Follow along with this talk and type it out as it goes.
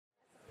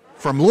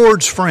From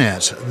Lourdes,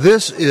 France,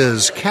 this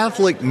is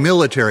Catholic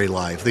Military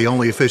Life, the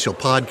only official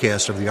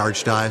podcast of the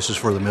Archdiocese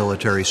for the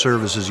Military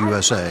Services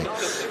USA.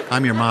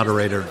 I'm your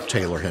moderator,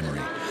 Taylor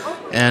Henry.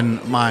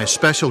 And my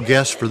special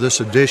guest for this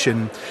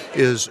edition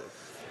is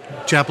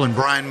Chaplain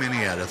Brian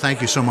Minietta.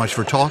 Thank you so much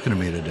for talking to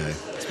me today.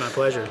 It's my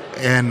pleasure.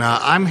 And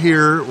I'm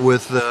here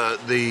with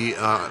the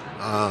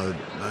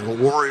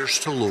Warriors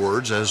to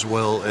Lourdes, as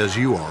well as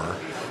you are.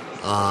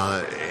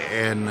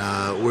 And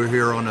we're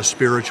here on a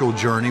spiritual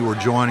journey. We're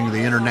joining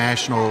the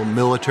International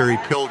Military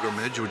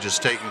Pilgrimage, which is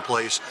taking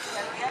place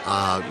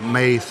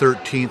May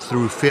 13th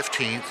through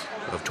 15th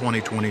of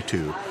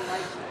 2022.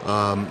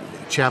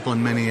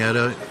 Chaplain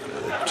Minietta,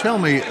 tell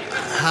me,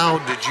 how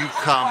did you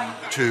come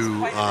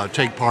to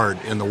take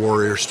part in the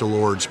Warriors to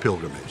Lourdes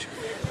pilgrimage?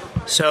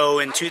 So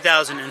in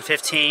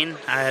 2015,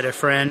 I had a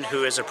friend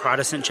who is a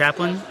Protestant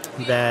chaplain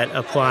that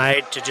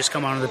applied to just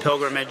come on the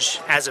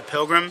pilgrimage as a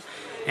pilgrim.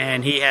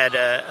 And he had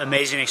an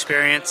amazing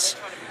experience.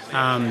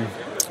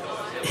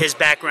 His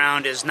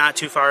background is not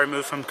too far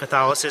removed from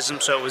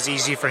Catholicism, so it was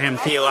easy for him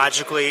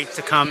theologically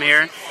to come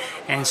here.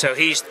 And so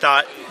he's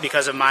thought,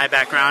 because of my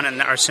background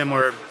and our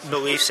similar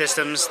belief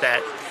systems,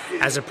 that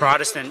as a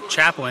Protestant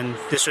chaplain,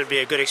 this would be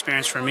a good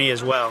experience for me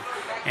as well.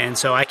 And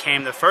so I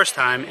came the first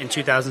time in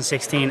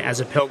 2016 as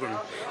a pilgrim,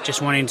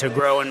 just wanting to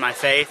grow in my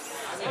faith,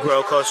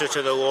 grow closer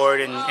to the Lord,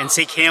 and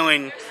seek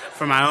healing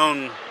from my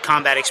own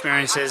combat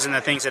experiences and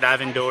the things that I've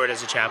endured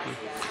as a chaplain.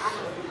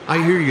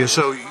 I hear you.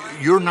 So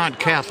you're not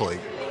Catholic.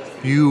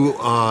 You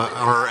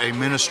are a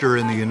minister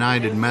in the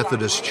United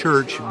Methodist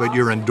Church, but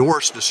you're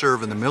endorsed to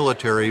serve in the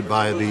military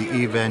by the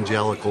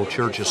Evangelical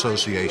Church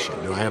Association.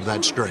 Do I have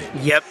that straight?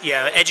 Yep,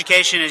 yeah.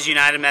 Education is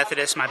United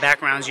Methodist. My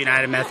background is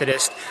United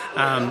Methodist.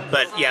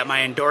 But yeah,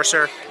 my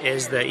endorser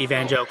is the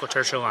Evangelical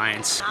Church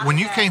Alliance. When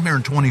you came here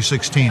in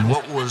 2016,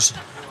 what was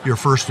your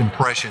first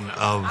impression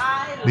of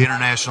the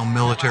International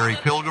Military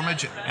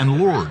Pilgrimage and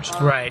Lourdes?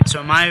 Right.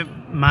 So my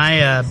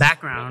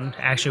background,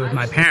 actually, with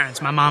my parents,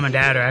 my mom and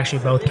dad are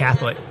actually both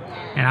Catholic.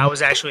 And I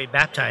was actually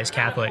baptized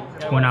Catholic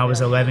when I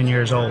was 11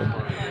 years old.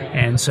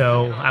 And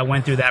so I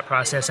went through that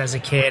process as a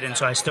kid, and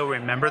so I still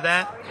remember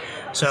that.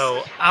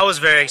 So I was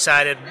very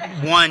excited,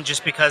 one,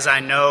 just because I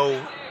know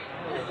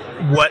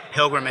what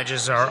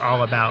pilgrimages are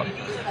all about.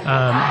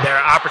 There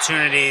are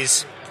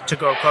opportunities to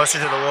go closer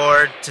to the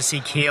Lord, to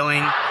seek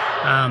healing.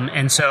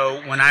 And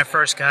so when I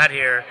first got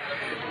here,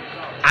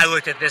 I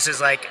looked at this as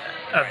like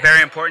a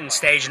very important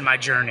stage in my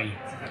journey,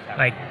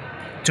 like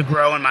to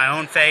grow in my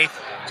own faith,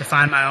 to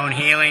find my own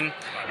healing,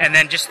 and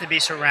then just to be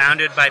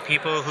surrounded by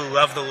people who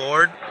love the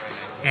Lord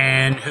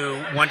and who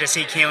want to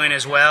seek healing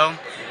as well.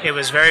 It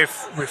was very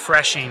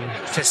refreshing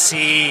to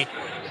see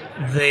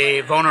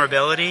the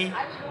vulnerability,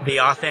 the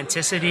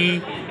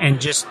authenticity,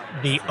 and just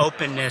the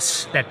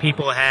openness that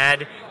people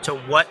had to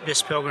what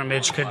this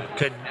pilgrimage could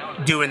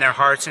do in their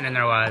hearts and in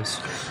their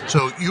lives.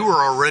 So you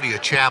were already a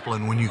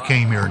chaplain when you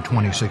came here in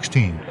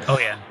 2016. Oh,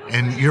 yeah.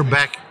 And you're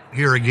back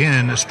here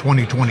again. It's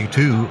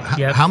 2022.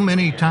 Yep. How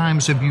many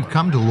times have you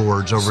come to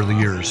Lourdes over the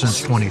years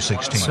since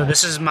 2016? So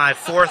this is my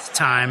fourth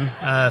time.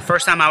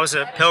 First time I was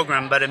a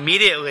pilgrim, but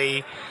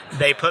immediately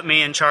they put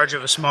me in charge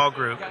of a small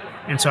group.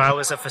 And so I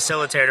was a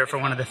facilitator for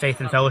one of the faith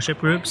and fellowship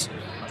groups,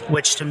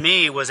 which to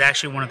me was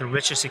actually one of the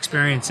richest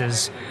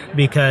experiences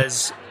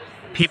because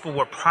people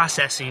were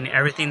processing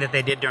everything that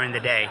they did during the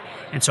day.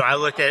 And so I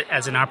looked at it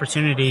as an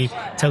opportunity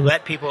to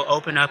let people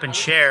open up and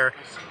share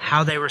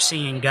how they were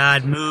seeing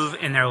God move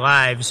in their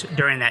lives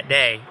during that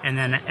day. And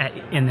then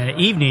in the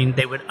evening,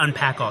 they would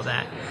unpack all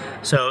that.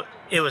 So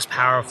it was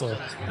powerful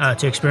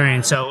to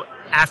experience. So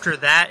after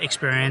that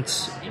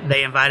experience,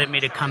 they invited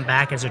me to come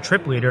back as a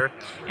trip leader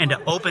and to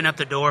open up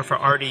the door for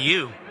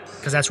RDU,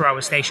 because that's where I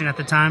was stationed at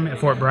the time, at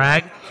Fort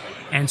Bragg.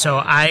 And so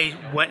I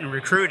went and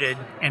recruited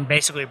and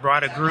basically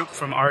brought a group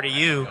from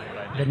RDU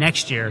the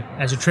next year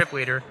as a trip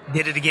leader.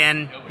 Did it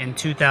again in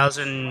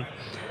 2018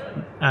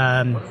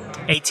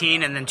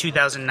 and then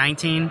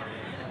 2019.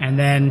 And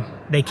then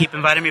they keep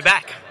inviting me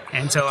back.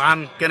 And so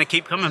I'm going to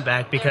keep coming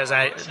back because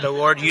the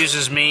Lord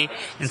uses me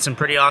in some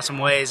pretty awesome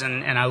ways,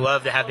 and I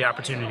love to have the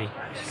opportunity.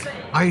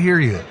 I hear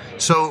you.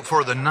 So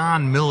for the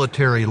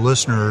non-military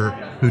listener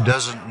who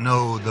doesn't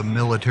know the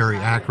military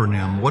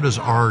acronym, what is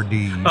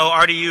RD? Oh,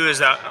 RDU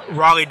is a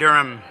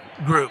Raleigh-Durham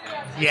group.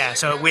 Yeah,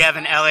 so we have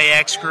an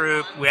LAX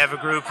group. We have a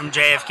group from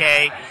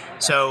JFK.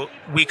 So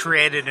we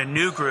created a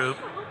new group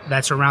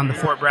that's around the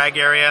Fort Bragg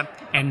area,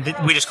 and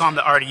we just call them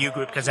the RDU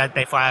group because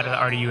they fly out of the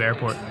RDU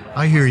airport.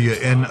 I hear you.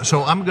 And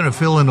so I'm going to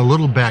fill in a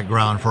little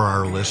background for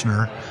our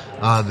listener.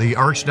 The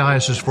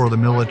Archdiocese for the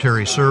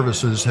Military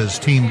Services has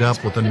teamed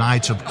up with the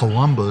Knights of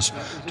Columbus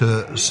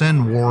to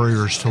send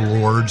warriors to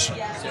Lourdes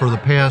for the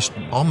past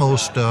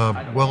almost,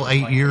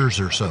 8 years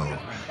or so.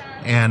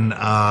 And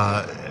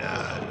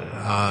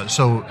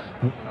so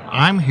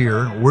I'm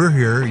here, we're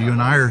here, you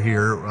and I are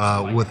here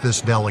with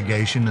this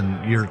delegation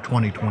in year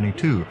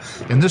 2022.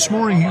 And this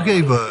morning you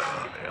gave a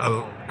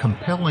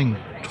compelling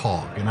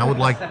talk, and I would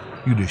like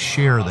you to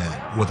share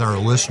that with our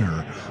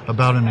listener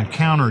about an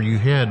encounter you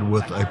had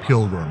with a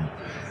pilgrim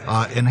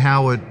and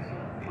how it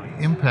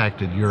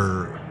impacted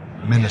your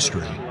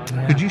ministry.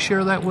 Could you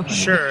share that with me?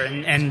 Sure,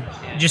 and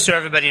just so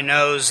everybody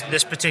knows,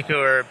 this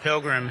particular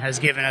pilgrim has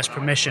given us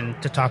permission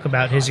to talk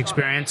about his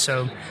experience,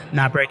 so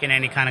not breaking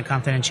any kind of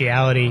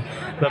confidentiality.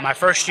 But my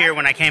first year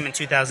when I came in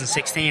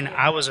 2016,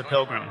 I was a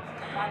pilgrim.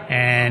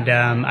 And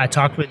I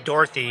talked with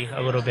Dorothy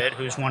a little bit,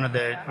 who's one of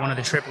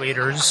the trip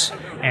leaders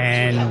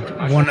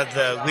and one of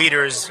the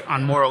leaders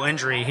on moral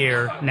injury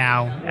here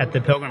now at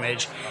the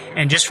pilgrimage.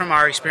 And just from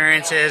our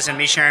experiences and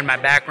me sharing my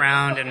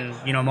background and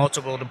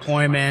multiple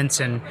deployments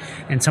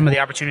and some of the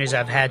opportunities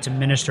I've had to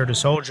minister to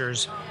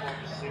soldiers,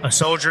 a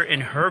soldier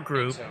in her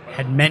group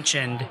had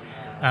mentioned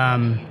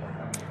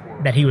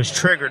that he was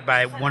triggered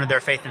by one of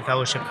their faith and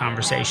fellowship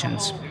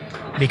conversations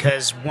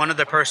because one of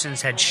the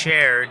persons had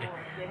shared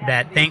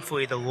that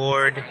thankfully the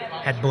Lord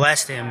had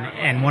blessed him,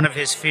 and one of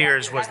his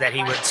fears was that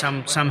he would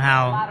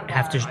somehow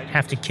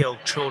have to kill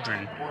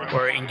children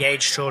or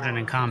engage children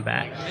in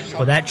combat.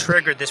 Well, that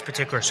triggered this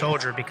particular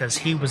soldier because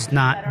he was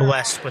not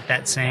blessed with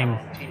that same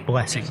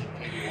blessing.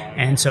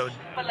 And so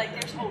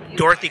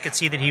Dorothy could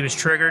see that he was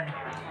triggered,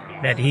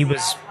 that he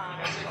was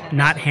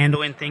not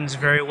handling things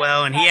very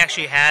well, and he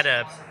actually had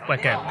a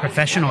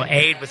professional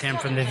aide with him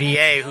from the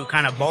VA who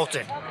kind of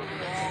bolted.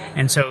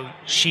 And so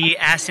she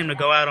asked him to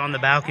go out on the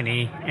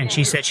balcony, and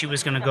she said she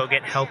was going to go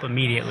get help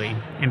immediately.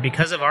 And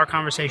because of our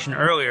conversation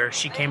earlier,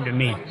 she came to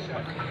me.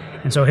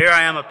 And so here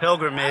I am, a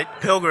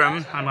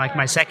pilgrim on like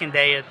my second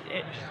day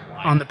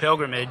on the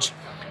pilgrimage,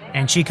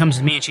 and she comes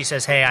to me and she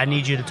says, "Hey, I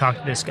need you to talk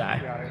to this guy."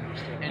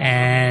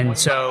 And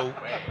so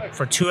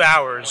for 2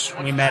 hours,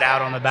 we met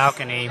out on the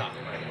balcony,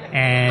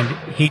 and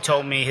he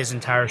told me his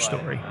entire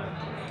story.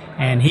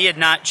 And he had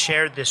not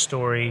shared this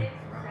story,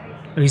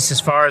 at least as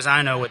far as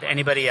I know, with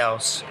anybody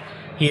else.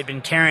 He had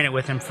been carrying it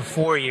with him for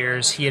 4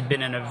 years. He had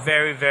been in a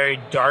very, very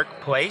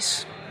dark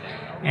place.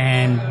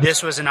 And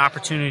this was an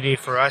opportunity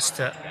for us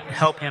to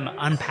help him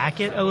unpack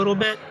it a little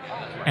bit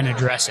and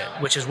address it,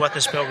 which is what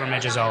this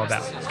pilgrimage is all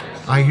about.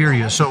 I hear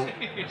you. So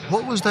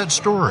what was that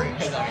story?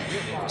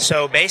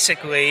 So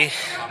basically,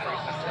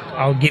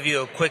 I'll give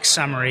you a quick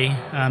summary.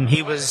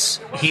 He was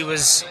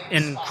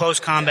in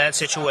close combat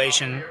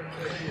situation.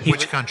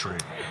 Which country?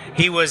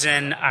 He was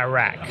in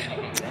Iraq,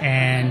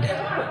 and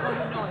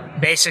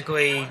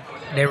basically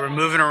they were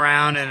moving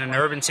around in an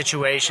urban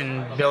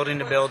situation, building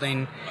to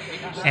building,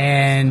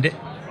 and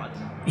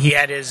he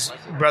had his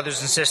brothers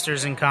and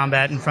sisters in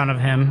combat in front of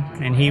him,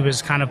 and he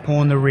was kind of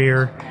pulling the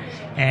rear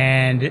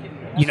and,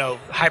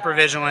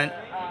 hyper-vigilant,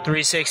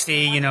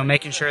 360,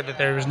 making sure that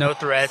there was no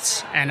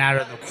threats, and out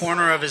of the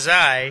corner of his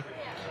eye,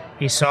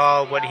 he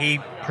saw what he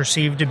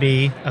perceived to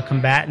be a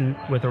combatant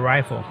with a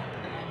rifle.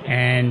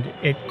 And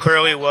it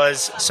clearly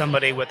was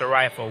somebody with a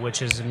rifle,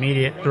 which is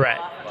immediate threat.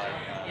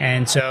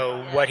 And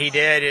so what he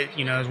did,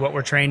 is what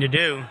we're trained to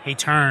do. He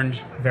turned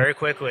very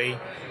quickly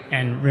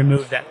and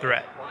removed that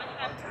threat,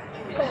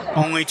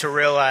 only to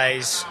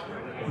realize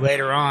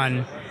later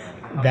on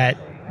that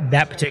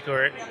that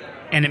particular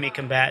enemy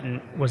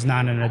combatant was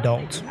not an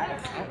adult.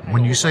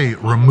 When you say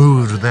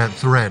removed that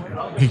threat,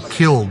 he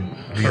killed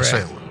the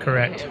assailant.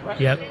 Correct.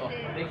 Yep.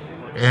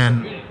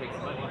 And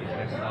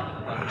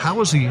how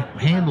was he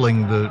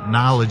handling the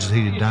knowledge that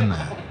he had done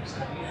that?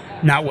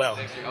 Not well.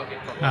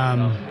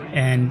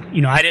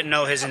 And I didn't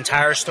know his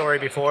entire story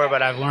before,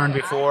 but I've learned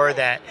before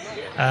that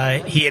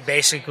he had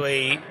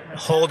basically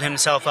holed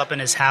himself up in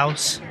his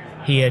house.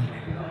 He had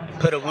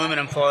put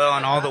aluminum foil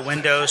on all the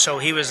windows, so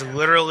he was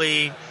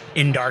literally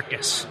in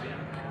darkness,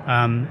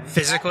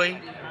 physically,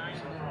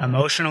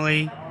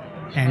 emotionally,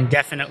 and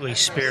definitely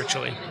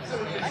spiritually.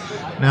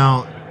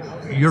 Now,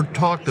 your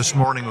talk this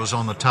morning was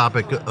on the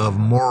topic of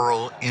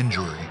moral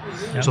injury.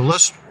 Yep. So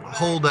let's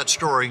hold that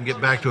story and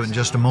get back to it in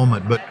just a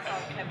moment. But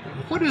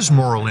what is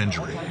moral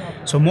injury?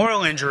 So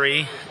moral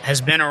injury has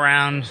been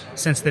around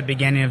since the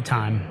beginning of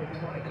time,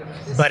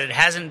 but it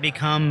hasn't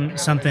become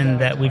something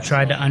that we've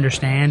tried to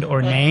understand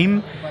or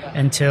name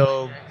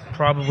until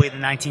probably the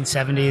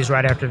 1970s,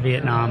 right after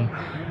Vietnam.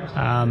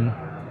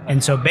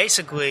 And so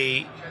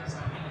basically,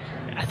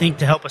 I think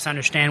to help us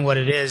understand what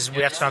it is,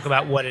 we have to talk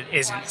about what it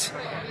isn't.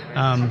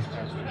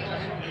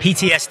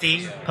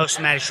 PTSD,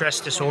 post-traumatic stress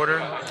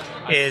disorder,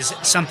 is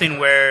something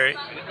where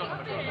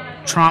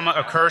trauma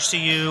occurs to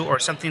you or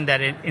something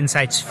that it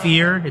incites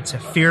fear. It's a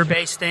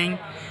fear-based thing.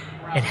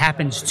 It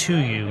happens to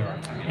you.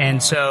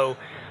 And so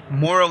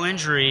moral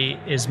injury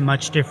is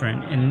much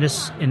different. In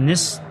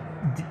this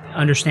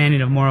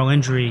understanding of moral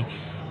injury,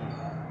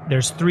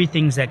 there's three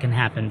things that can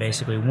happen,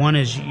 basically. One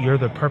is you're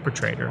the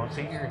perpetrator.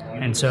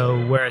 And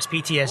so whereas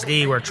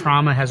PTSD, where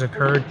trauma has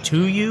occurred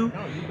to you,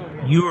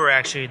 you are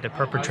actually the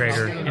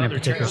perpetrator in a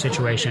particular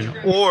situation.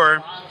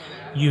 Or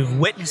you've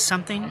witnessed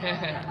something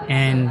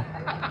and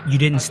you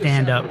didn't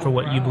stand up for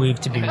what you believe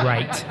to be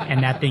right,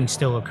 and that thing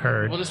still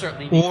occurred.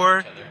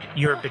 Or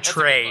you're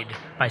betrayed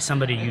by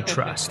somebody you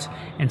trust.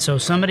 And so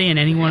somebody in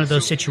any one of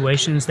those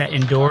situations that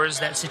endures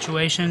that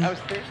situation,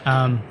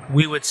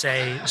 we would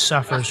say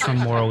suffers from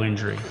moral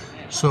injury.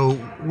 So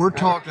we're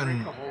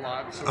talking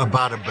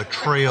about a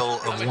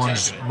betrayal of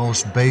one's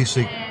most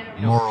basic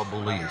moral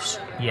beliefs.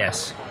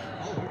 Yes.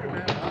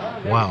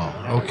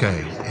 Wow.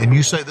 Okay. And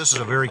you say this is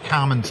a very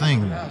common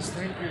thing,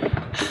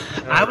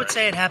 I would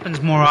say it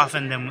happens more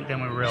often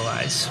than we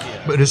realize.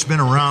 but it's been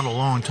around a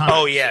long time.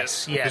 Oh,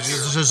 yes, yes.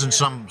 This isn't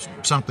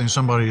something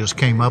somebody just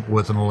came up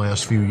with in the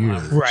last few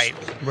years. Right,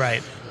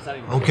 right.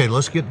 Okay,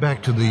 let's get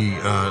back to the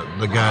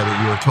guy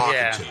that you were talking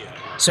Yeah. to.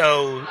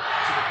 So,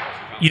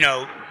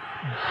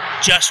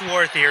 just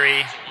war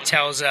theory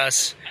tells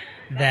us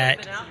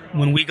that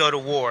when we go to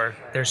war,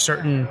 there's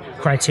certain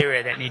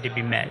criteria that need to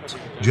be met.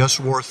 Just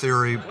war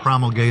theory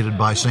promulgated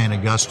by St.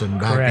 Augustine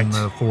back in Correct.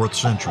 the 4th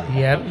century.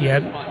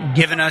 Yep.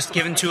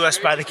 Given to us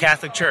by the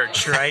Catholic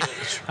Church, right?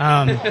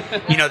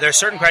 There's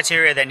certain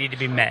criteria that need to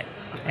be met.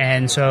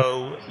 And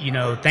so,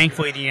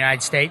 thankfully, the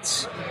United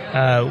States,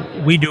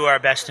 we do our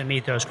best to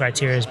meet those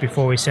criteria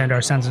before we send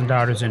our sons and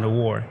daughters into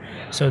war.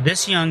 So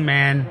this young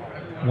man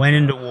went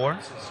into war,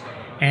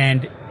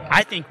 and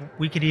I think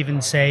we could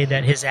even say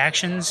that his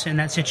actions in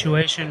that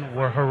situation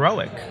were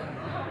heroic.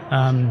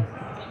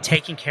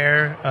 Taking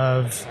care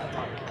of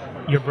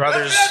your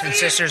brothers and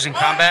sisters in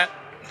combat,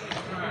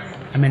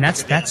 I mean,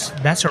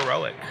 that's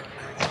heroic.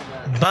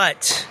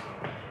 But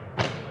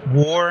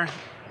war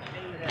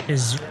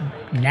is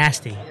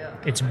nasty.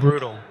 It's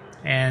brutal.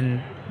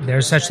 And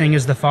there's such thing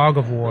as the fog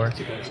of war.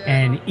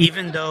 And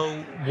even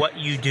though what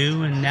you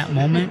do in that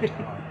moment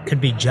could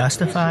be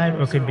justified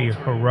or could be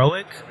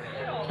heroic,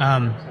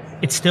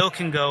 it still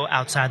can go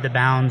outside the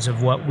bounds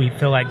of what we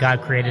feel like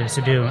God created us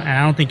to do. And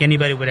I don't think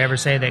anybody would ever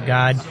say that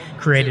God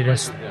created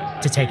us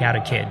to take out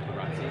a kid.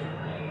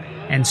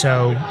 And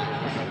so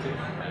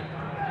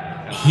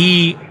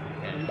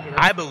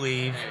I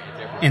believe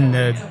in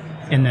the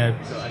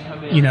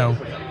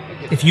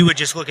if you would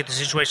just look at the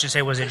situation and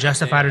say, was it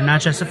justified or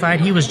not justified?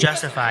 He was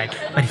justified,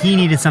 but he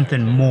needed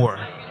something more.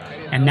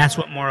 And that's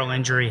what moral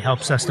injury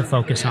helps us to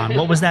focus on.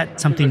 What was that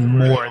something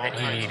more that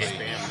he needed?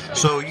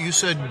 So you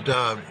said,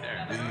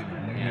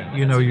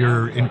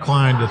 you're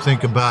inclined to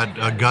think about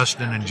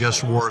Augustine and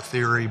just war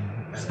theory,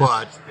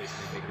 but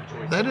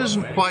that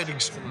isn't quite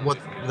what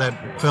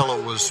that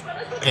fellow was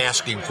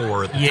asking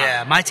for at the time.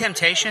 Yeah, my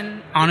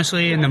temptation,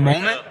 honestly, in the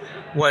moment,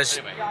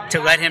 was to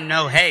let him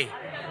know, hey,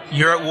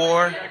 you're at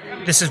war.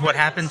 This is what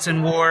happens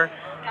in war.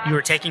 You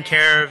were taking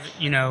care of,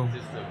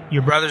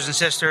 your brothers and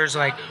sisters.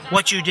 Like,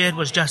 what you did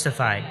was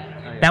justified.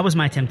 That was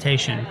my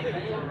temptation.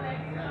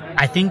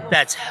 I think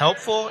that's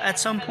helpful at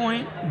some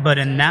point, but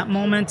in that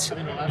moment,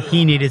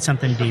 he needed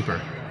something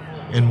deeper.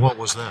 And what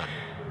was that?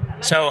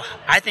 So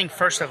I think,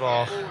 first of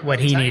all, what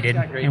he needed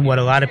and what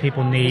a lot of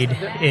people need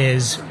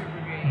is,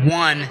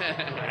 one,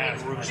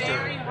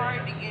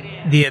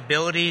 the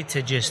ability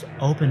to just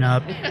open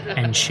up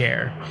and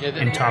share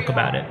and talk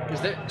about it.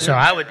 So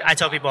I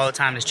tell people all the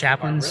time as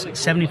chaplains,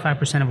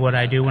 75% of what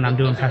I do when I'm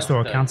doing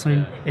pastoral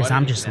counseling is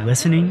I'm just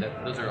listening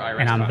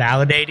and I'm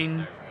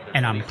validating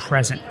and I'm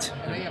present.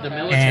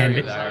 And,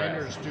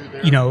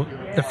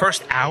 the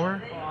first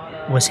hour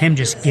was him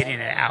just getting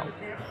it out.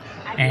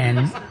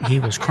 And he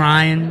was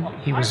crying.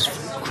 He was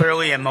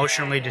clearly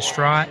emotionally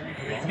distraught.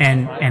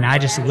 And I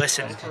just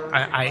listened.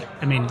 I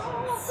mean,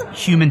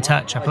 human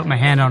touch. I put my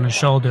hand on his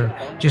shoulder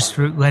just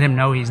to let him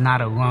know he's not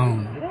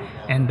alone.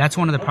 And that's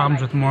one of the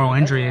problems with moral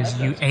injury is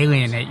you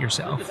alienate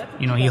yourself.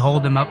 He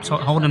hold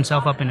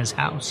himself up in his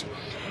house.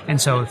 And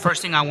so the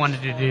first thing I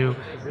wanted to do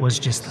was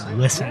just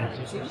listen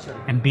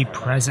and be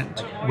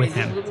present with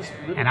him.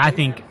 And I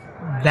think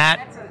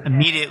that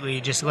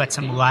immediately just let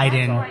some light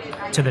in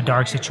to the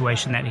dark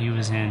situation that he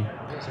was in.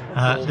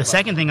 The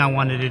second thing I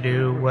wanted to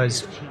do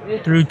was,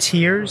 through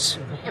tears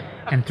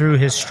and through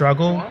his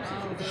struggle,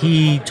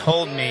 he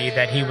told me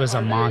that he was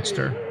a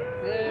monster.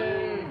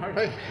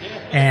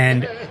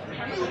 And,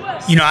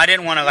 I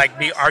didn't want to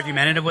be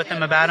argumentative with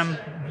him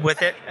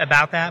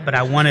about that, but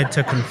I wanted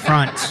to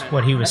confront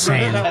what he was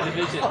saying.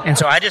 And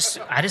so I just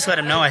let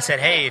him know. I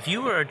said, hey, if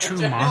you were a true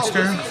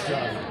monster,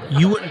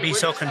 you wouldn't be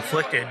so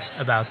conflicted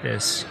about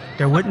this.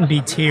 There wouldn't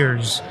be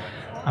tears.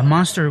 A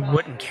monster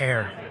wouldn't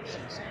care.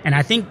 And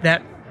I think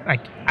that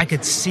I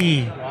could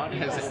see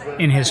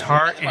in his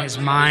heart, in his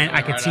mind,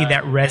 I could see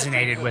that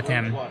resonated with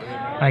him.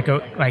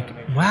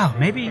 Wow,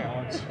 maybe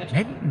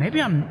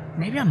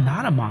I'm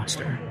not a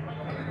monster.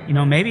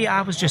 Maybe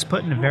I was just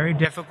put in a very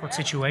difficult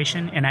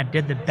situation and I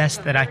did the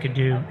best that I could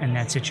do in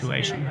that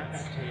situation.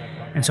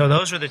 And so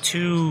those were the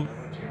two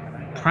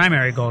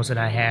primary goals that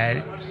I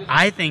had.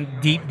 I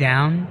think deep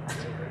down,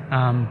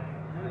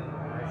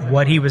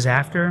 what he was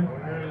after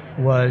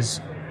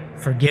was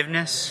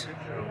forgiveness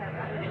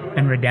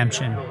and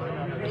redemption.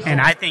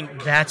 And I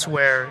think that's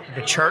where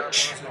the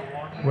church,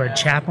 where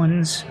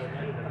chaplains,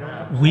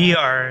 we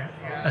are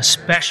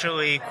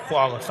especially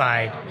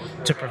qualified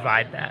to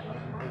provide that.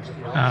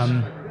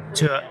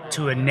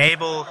 To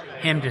enable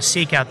him to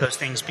seek out those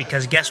things,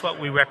 because guess what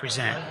we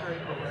represent?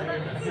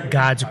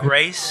 God's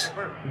grace,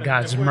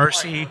 God's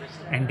mercy,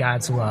 and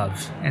God's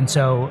love. And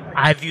so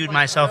I viewed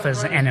myself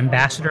as an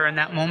ambassador in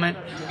that moment,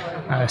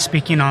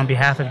 speaking on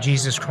behalf of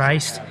Jesus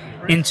Christ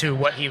into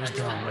what he was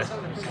dealing with.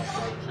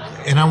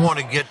 And I want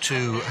to get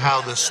to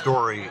how this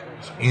story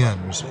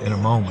ends in a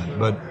moment,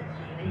 but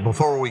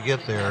before we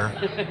get there,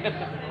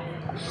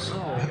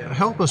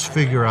 help us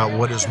figure out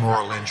what is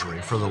moral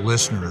injury for the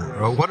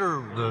listener. What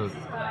are the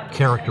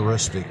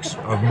characteristics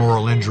of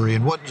moral injury,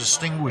 and what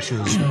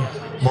distinguishes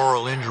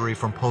moral injury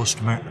from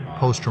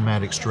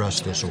post-traumatic stress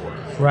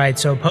disorder? Right.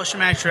 So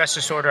post-traumatic stress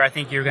disorder, I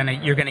think you're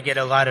gonna get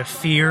a lot of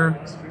fear.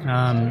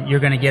 You're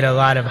gonna get a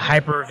lot of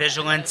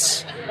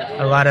hypervigilance,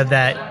 a lot of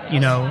that,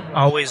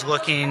 always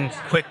looking,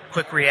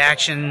 quick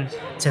reaction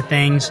to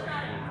things.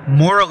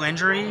 Moral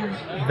injury,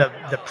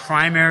 the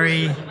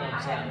primary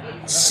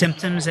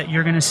symptoms that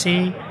you're going to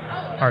see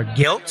are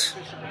guilt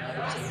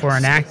for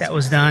an act that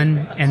was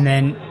done, and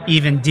then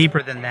even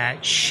deeper than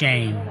that,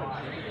 shame.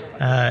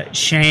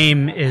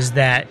 Shame is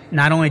that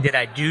not only did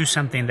I do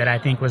something that I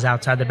think was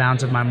outside the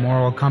bounds of my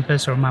moral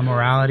compass or my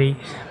morality,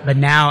 but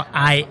now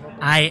I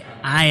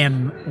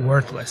am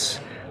worthless.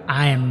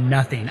 I am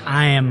nothing.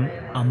 I am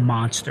a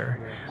monster.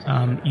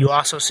 You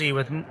also see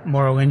with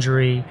moral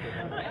injury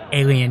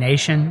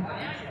alienation.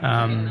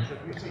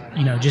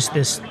 Just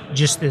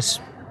this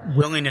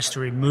willingness to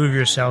remove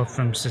yourself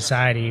from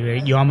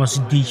society. You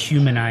almost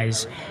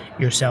dehumanize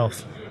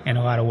yourself in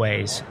a lot of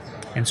ways.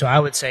 And so I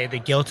would say the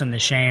guilt and the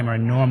shame are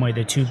normally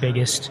the two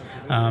biggest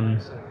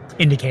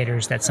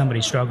indicators that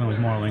somebody's struggling with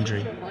moral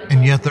injury.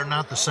 And yet they're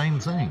not the same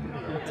thing.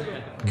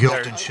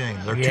 Guilt and shame.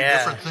 They're two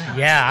different things.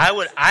 Yeah,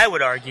 I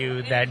would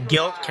argue that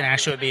guilt can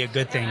actually be a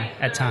good thing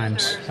at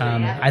times.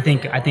 I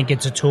think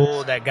it's a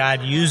tool that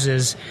God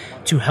uses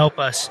to help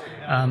us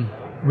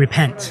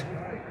repent.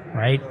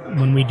 Right?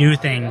 When we do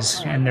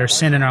things and there's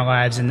sin in our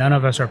lives and none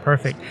of us are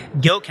perfect,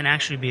 guilt can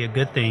actually be a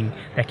good thing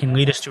that can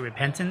lead us to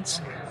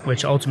repentance,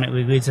 which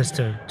ultimately leads us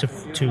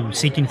to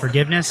seeking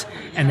forgiveness,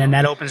 and then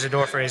that opens the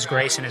door for His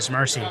grace and His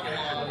mercy.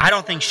 I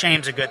don't think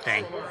shame's a good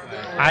thing.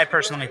 I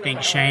personally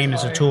think shame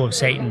is a tool of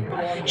Satan.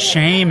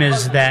 Shame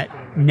is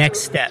that next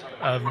step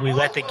of we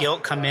let the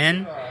guilt come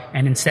in,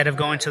 and instead of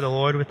going to the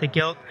Lord with the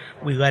guilt,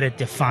 we let it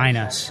define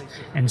us.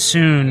 And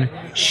soon,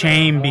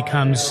 shame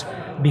becomes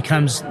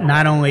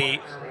not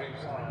only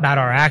about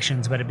our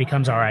actions, but it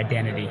becomes our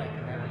identity.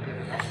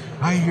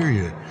 I hear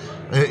you.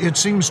 It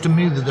seems to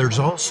me that there's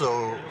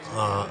also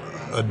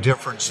a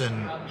difference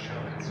in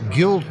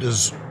guilt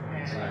is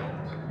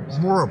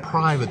more a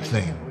private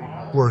thing,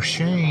 where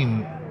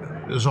shame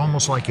is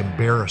almost like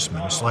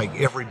embarrassment. It's like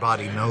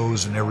everybody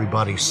knows and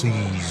everybody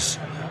sees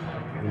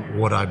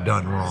what I've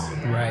done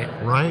wrong. Right.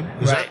 Right?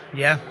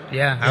 Yeah,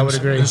 I would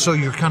agree. And so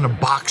you're kind of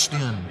boxed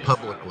in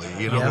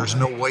publicly. There's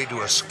no way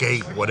to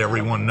escape what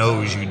everyone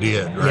knows you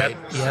did, right?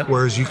 Yep.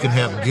 Whereas you can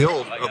have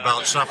guilt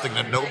about something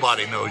that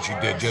nobody knows you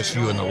did, just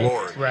you and the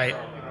Lord. Right.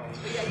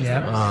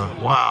 Yeah.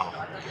 Wow.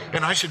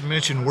 And I should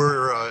mention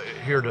we're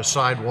here at a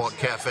Sidewalk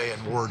Cafe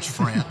in Wards,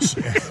 France.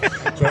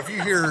 So if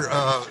you hear,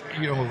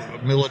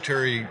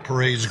 military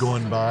parades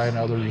going by and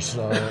others,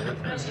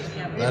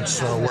 that's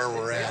where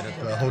we're at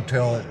the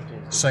Hotel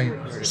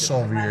Saint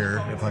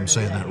Sauveur, if I'm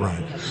saying that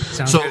right.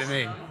 Sounds good to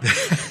me.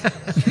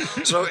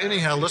 So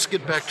anyhow, let's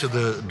get back to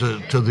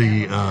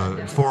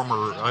the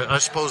former. I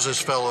suppose this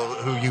fellow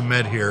who you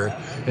met here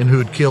and who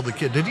had killed the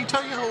kid. Did he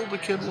tell you how old the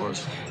kid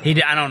was? I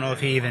don't know if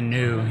he even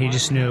knew. He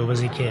just knew it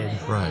was a kid.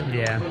 Right.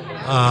 Yeah.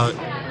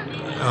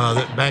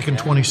 Back in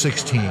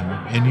 2016,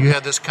 and you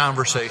had this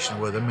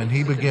conversation with him, and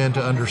he began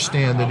to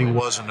understand that he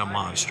wasn't a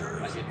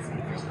monster.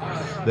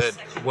 That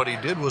what he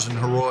did was an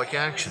heroic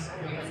action,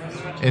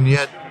 and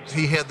yet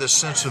he had this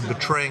sense of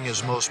betraying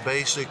his most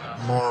basic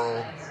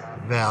moral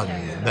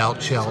value: thou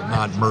shalt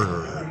not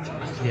murder.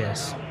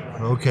 Yes.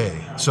 Okay,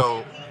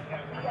 so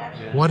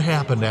what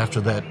happened after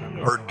that,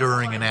 or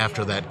during and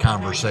after that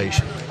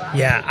conversation?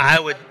 Yeah, I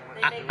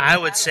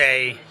would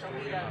say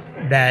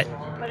that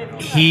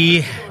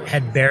he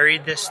had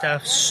buried this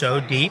stuff so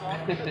deep.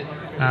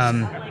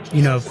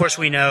 Of course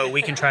we know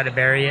we can try to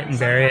bury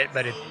it,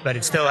 but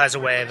it still has a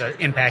way of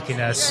impacting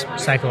us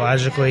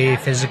psychologically,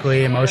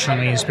 physically,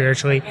 emotionally, and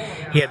spiritually.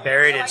 He had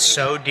buried it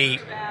so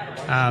deep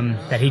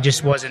that he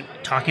just wasn't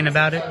talking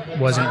about it,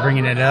 wasn't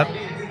bringing it up,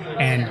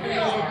 and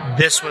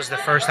this was the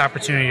first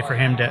opportunity for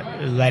him to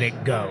let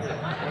it go.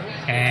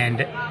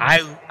 And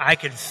I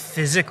could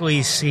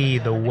physically see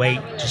the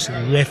weight just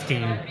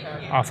lifting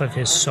off of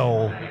his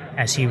soul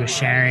as he was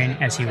sharing,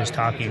 as he was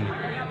talking.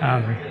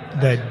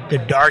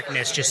 The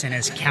darkness just in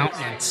his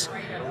countenance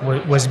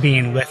was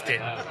being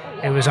lifted.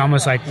 It was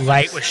almost like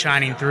light was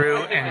shining through,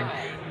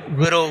 and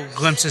little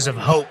glimpses of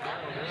hope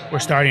were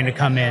starting to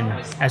come in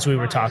as we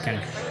were talking.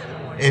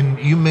 And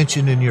you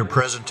mentioned in your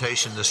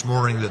presentation this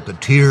morning that the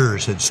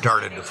tears had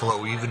started to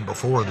flow even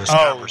before this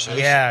conversation.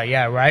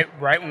 Yeah.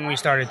 Right when we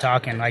started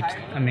talking,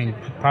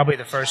 probably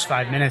the first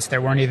 5 minutes,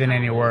 there weren't even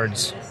any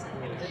words.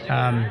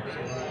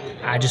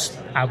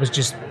 I was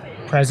just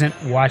present,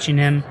 watching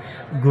him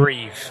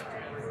grieve,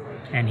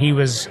 and he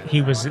was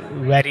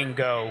letting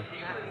go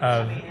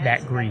of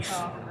that grief.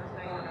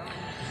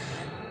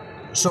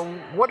 So,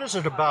 what is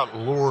it about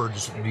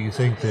Lourdes, do you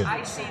think, that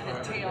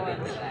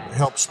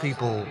helps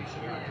people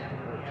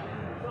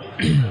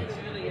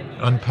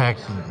unpack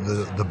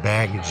the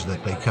baggage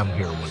that they come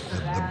here with, the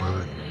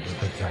burden that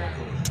they come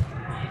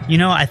here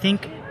with? I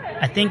think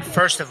I think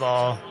first of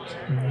all,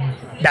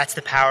 that's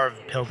the power of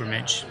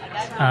pilgrimage.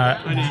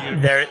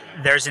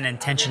 There's an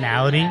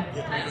intentionality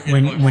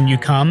when you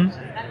come.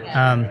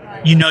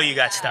 You know you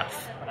got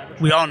stuff.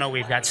 We all know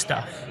we've got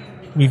stuff.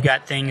 We've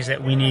got things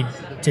that we need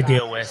to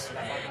deal with.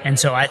 And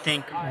so I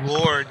think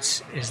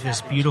Lourdes is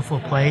this beautiful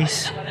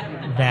place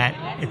that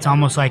it's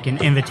almost like an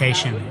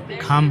invitation.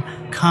 Come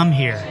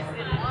here.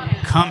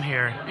 Come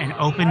here and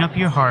open up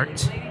your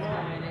heart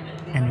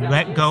and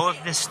let go of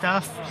this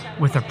stuff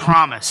with a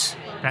promise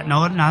that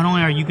not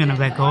only are you going to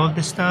let go of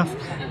this stuff,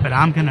 but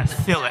I'm going to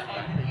fill it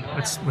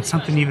with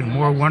something even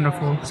more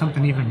wonderful,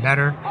 something even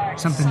better,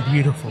 something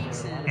beautiful.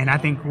 And I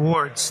think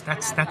Lourdes,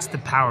 that's the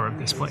power of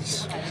this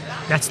place.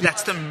 That's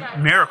the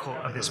miracle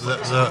of this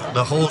place.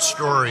 The whole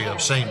story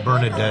of Saint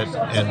Bernadette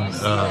and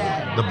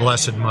the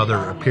Blessed Mother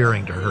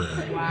appearing to her.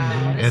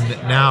 Mm-hmm.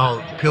 And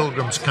now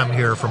pilgrims come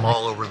here from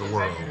all over the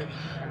world.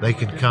 They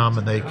can come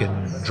and they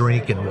can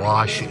drink and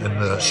wash in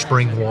the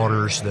spring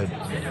waters that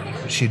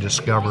she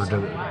discovered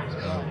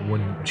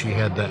when she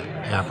had that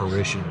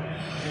apparition.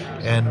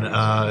 And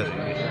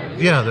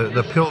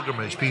the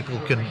pilgrimage, people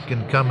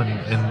can come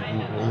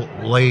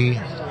and lay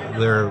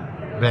their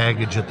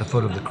baggage at the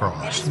foot of the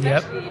cross.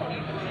 Yep.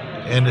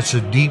 And it's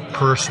a deep,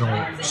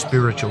 personal,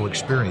 spiritual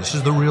experience. This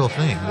is the real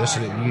thing.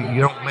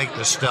 You don't make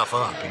this stuff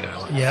up, you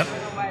know. Yep.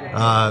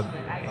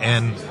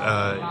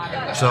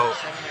 So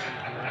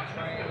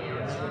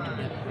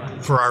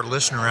for our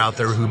listener out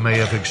there who may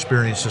have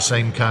experienced the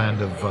same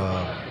kind of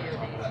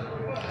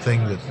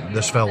thing that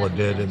this fella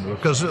did, and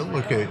because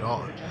look at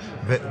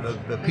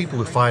the people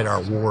who fight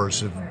our wars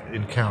have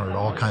encountered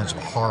all kinds of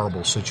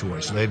horrible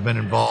situations. They've been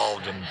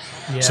involved in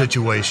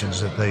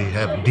situations that they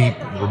have deep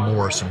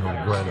remorse and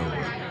regret over.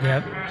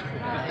 Yep.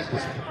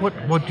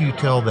 What do you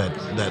tell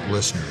that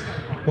listener?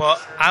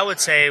 Well, I would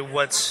say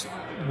what's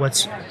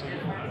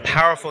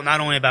powerful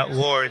not only about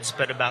Lourdes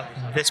but about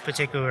this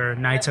particular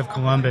Knights of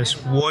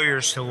Columbus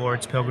Warriors to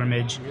Lourdes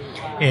pilgrimage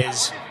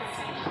is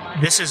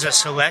this is a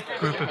select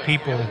group of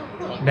people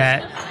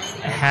that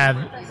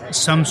have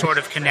some sort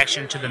of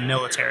connection to the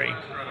military.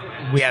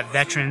 We have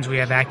veterans, we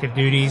have active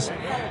duties,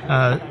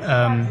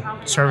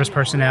 service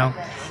personnel,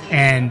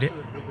 and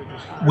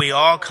we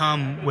all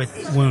come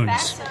with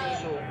wounds.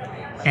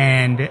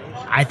 And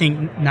I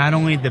think not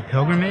only the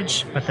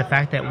pilgrimage, but the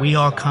fact that we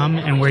all come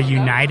and we're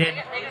united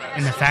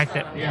in the fact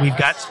that we've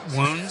got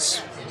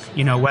wounds,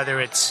 you know,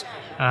 whether it's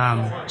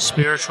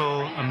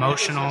spiritual,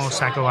 emotional,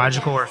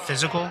 psychological, or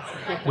physical,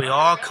 we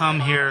all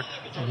come here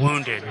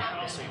wounded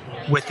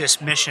with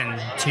this mission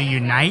to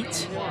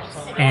unite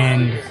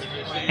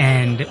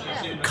and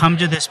come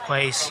to this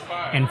place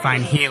and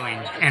find healing.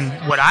 And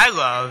what I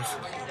love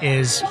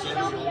is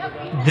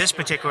this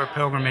particular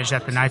pilgrimage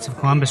that the Knights of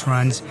Columbus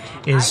runs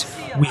is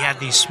we have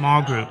these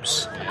small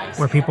groups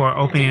where people are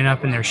opening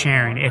up and they're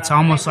sharing. It's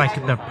almost like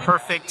the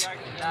perfect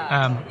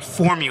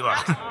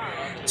formula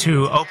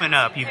to open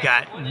up. You've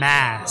got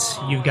Mass,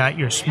 you've got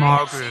your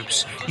small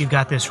groups, you've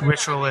got this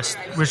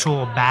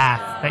ritual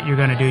bath that you're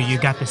going to do, you've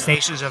got the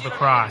Stations of the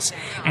Cross,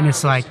 and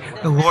it's like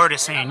the Lord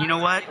is saying, you know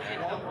what?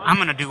 I'm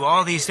going to do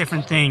all these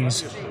different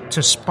things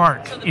to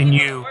spark in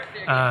you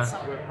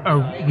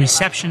a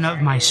reception of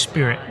my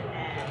spirit.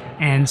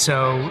 And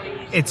so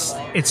it's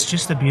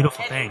just a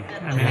beautiful thing.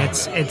 I mean,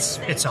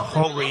 it's a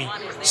holy,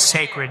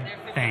 sacred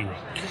thing.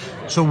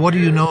 So what do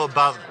you know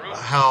about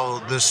how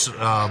this,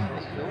 I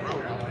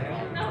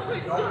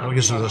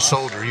guess it was a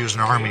soldier, he was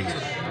an army,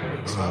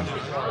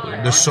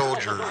 this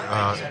soldier,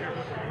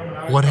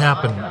 what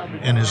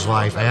happened in his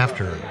life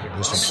after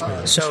this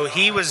experience? So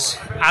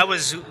I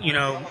was, you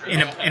know,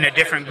 in a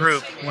different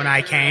group when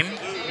I came,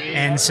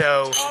 and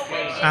so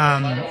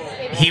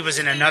he was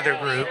in another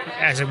group,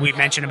 as we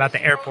mentioned about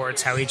the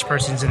airports, how each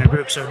person's in a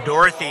group. So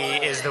Dorothy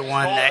is the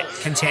one that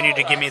continued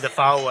to give me the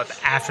follow-up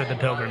after the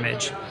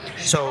pilgrimage.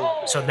 So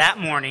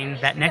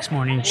that next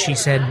morning, she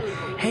said,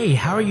 "Hey,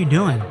 how are you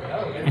doing?"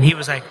 And he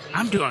was like,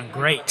 "I'm doing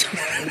great."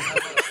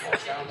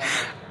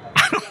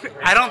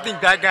 I don't think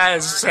that guy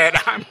has said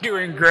I'm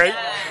doing great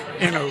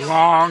in a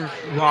long,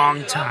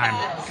 long time.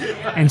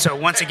 And so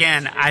once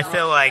again, I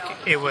feel like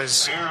it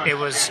was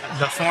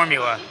the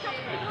formula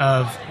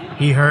of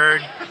he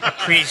heard a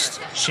priest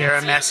share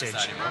a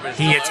message,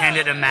 he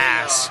attended a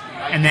Mass,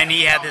 and then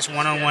he had this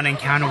one-on-one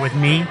encounter with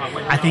me.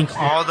 I think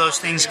all those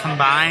things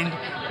combined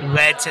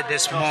led to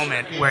this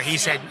moment where he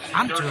said,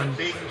 I'm doing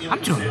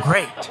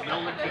great.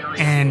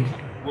 And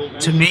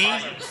to me,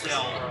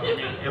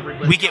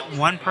 we get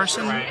one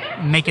person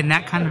making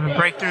that kind of a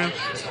breakthrough,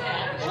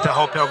 the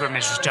whole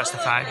pilgrimage is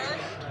justified.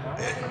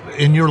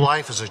 In your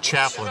life as a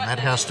chaplain, that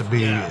has to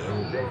be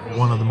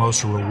one of the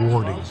most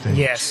rewarding things.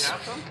 Yes.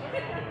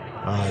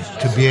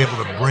 To be able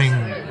to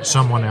bring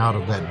someone out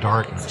of that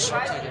darkness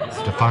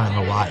to find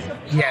the light.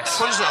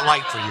 Yes. What is that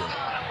like for you?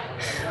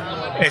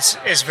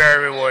 It's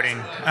very rewarding.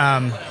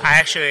 I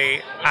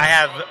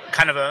have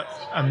kind of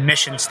a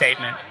mission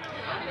statement.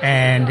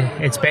 And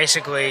it's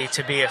basically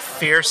to be a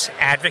fierce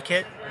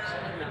advocate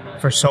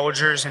for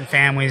soldiers and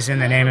families in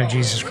the name of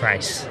Jesus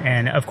Christ.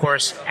 And of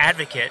course,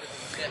 advocate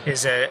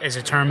is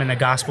a term in the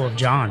Gospel of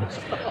John.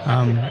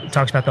 It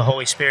talks about the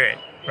Holy Spirit,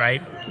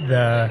 right?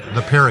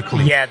 The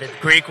Paraclete. Yeah, the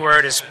Greek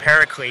word is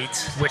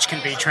paraclete, which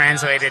can be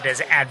translated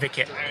as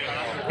advocate.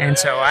 And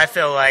so I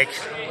feel like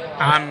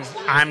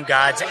I'm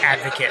God's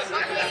advocate,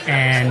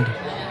 and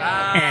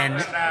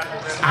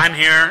I'm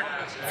here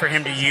for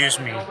Him to use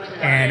me.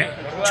 And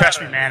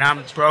trust me, man,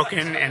 I'm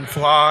broken and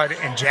flawed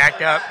and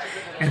jacked up.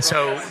 And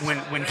so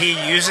when He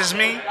uses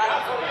me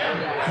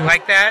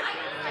like that,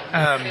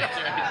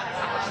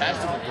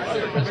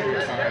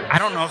 I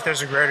don't know if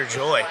there's a greater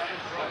joy.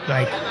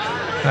 Like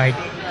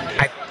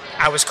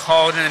I was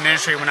called in the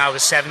ministry when I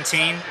was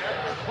 17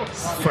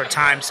 for a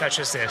time such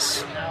as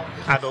this,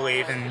 I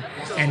believe, and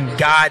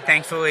God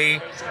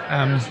thankfully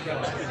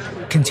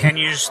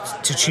continues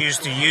to choose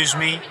to use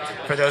me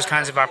for those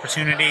kinds of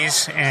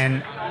opportunities,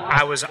 and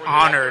I was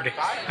honored.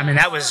 I mean,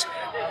 that was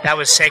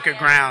sacred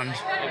ground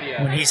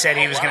when He said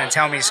He was going to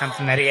tell me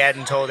something that He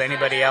hadn't told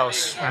anybody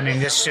else. I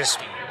mean, it's just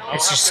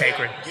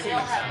sacred.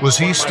 Was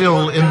he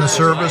still in the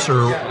service,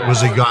 or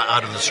was he got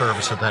out of the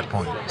service at that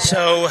point?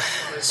 So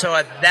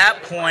at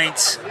that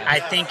point, I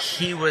think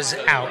he was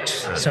out.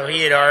 So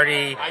he had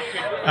already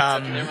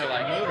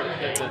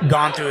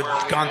gone through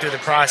the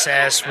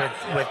process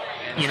with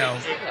you know,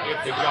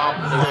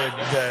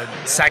 the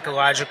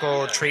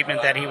psychological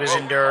treatment that he was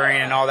enduring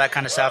and all that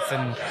kind of stuff,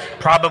 and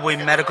probably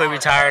medically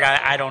retired.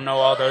 I don't know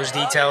all those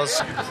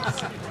details.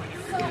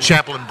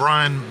 Chaplain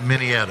Brian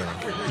Minietta.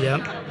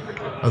 Yep.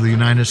 Of the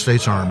United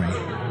States Army,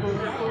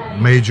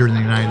 Major in the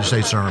United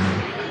States Army.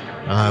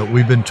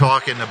 We've been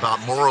talking about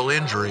moral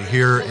injury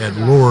here at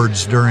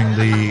Lourdes during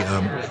the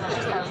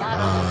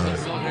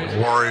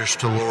Warriors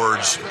to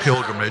Lourdes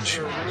pilgrimage,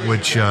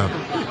 which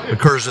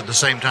occurs at the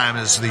same time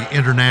as the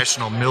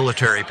International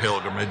Military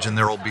Pilgrimage, and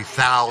there will be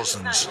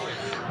thousands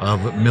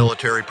of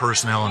military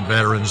personnel and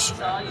veterans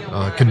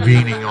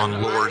convening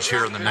on Lourdes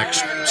here in the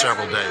next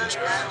several days.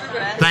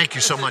 Thank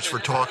you so much for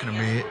talking to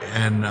me.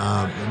 And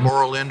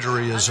moral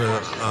injury is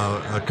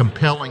a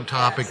compelling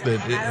topic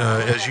that,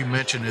 as you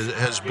mentioned,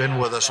 has been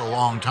with us a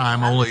long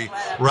time, only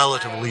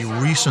relatively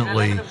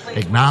recently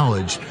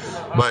acknowledged.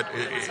 But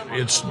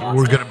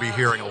we're going to be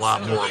hearing a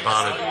lot more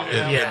about it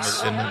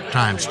in the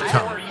times to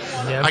come.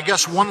 Yep. I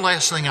guess one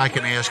last thing I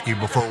can ask you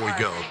before we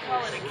go.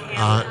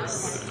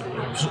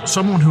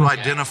 Someone who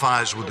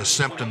identifies with the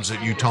symptoms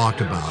that you talked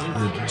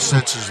about, the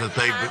senses that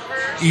they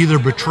either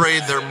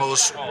betrayed their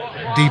most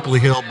deeply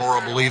held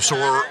moral beliefs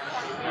or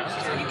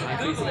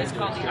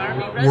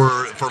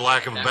were, for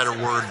lack of a better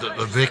word,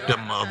 the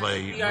victim of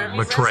a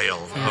betrayal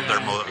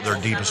of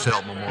their deepest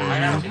held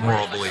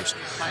moral beliefs.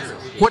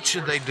 What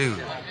should they do?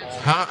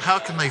 How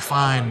can they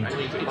find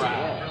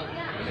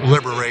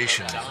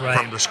liberation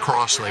from this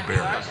cross they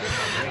bear?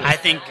 I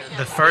think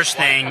the first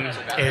thing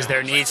is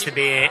there needs to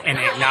be an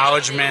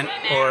acknowledgement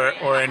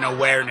or an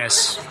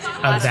awareness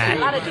of that.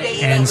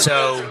 And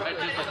so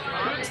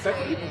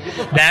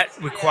that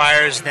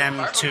requires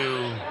them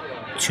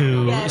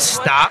to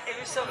stop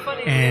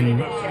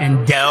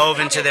and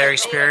delve into their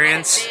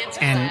experience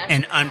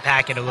and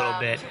unpack it a little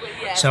bit.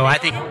 So I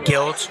think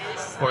guilt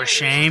or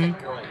shame,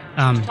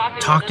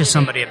 talk to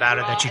somebody about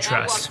it that you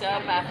trust.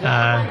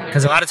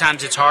 Because a lot of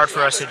times it's hard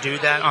for us to do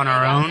that on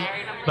our own,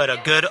 but a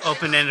good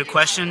open-ended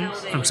question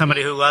from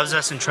somebody who loves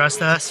us and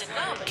trusts us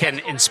can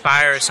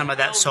inspire some of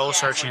that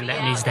soul-searching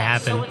that needs to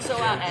happen.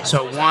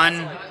 So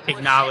one,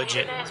 acknowledge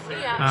it.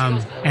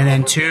 And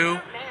then two,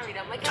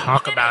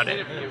 talk about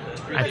it.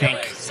 I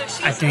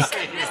think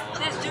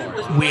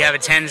we have a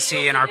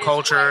tendency in our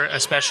culture,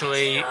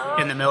 especially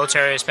in the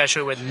military,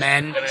 especially with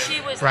men,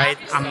 right?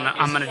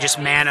 I'm going to just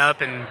man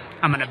up and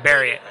I'm going to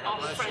bury it.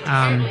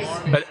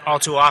 But all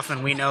too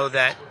often we know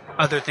that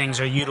other things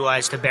are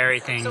utilized to bury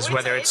things,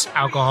 whether it's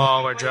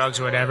alcohol or drugs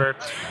or whatever.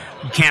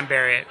 You can't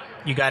bury it.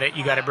 You got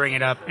to bring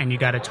it up and you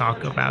got to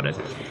talk about it.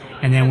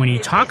 And then when you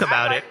talk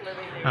about it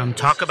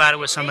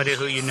with somebody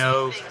who you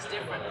know,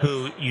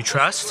 who you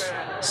trust,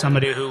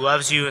 somebody who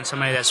loves you and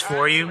somebody that's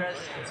for you.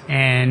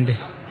 And,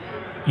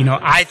 you know,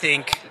 I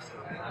think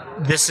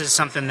this is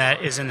something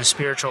that is in the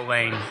spiritual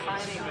lane.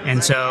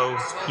 And so,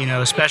 you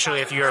know, especially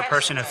if you're a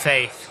person of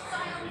faith,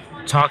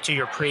 talk to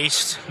your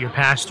priest, your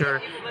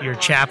pastor, your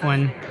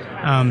chaplain,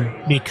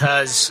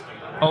 because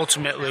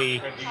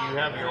ultimately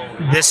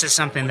this is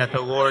something that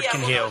the Lord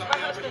can heal.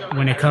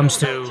 When it comes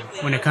to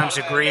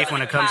grief,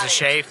 when it comes to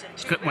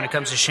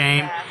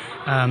shame,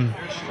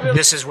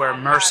 this is where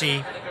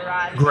mercy,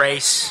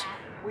 grace,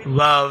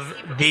 love,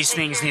 these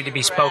things need to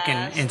be spoken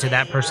into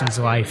that person's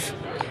life.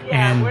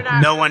 And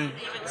no one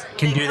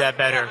can do that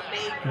better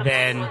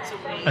than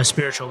a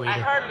spiritual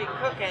leader.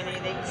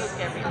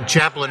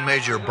 Chaplain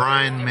Major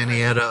Brian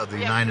Minietta of the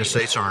United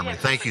States Army,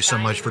 thank you so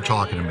much for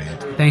talking to me.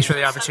 Thanks for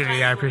the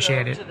opportunity. I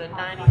appreciate it.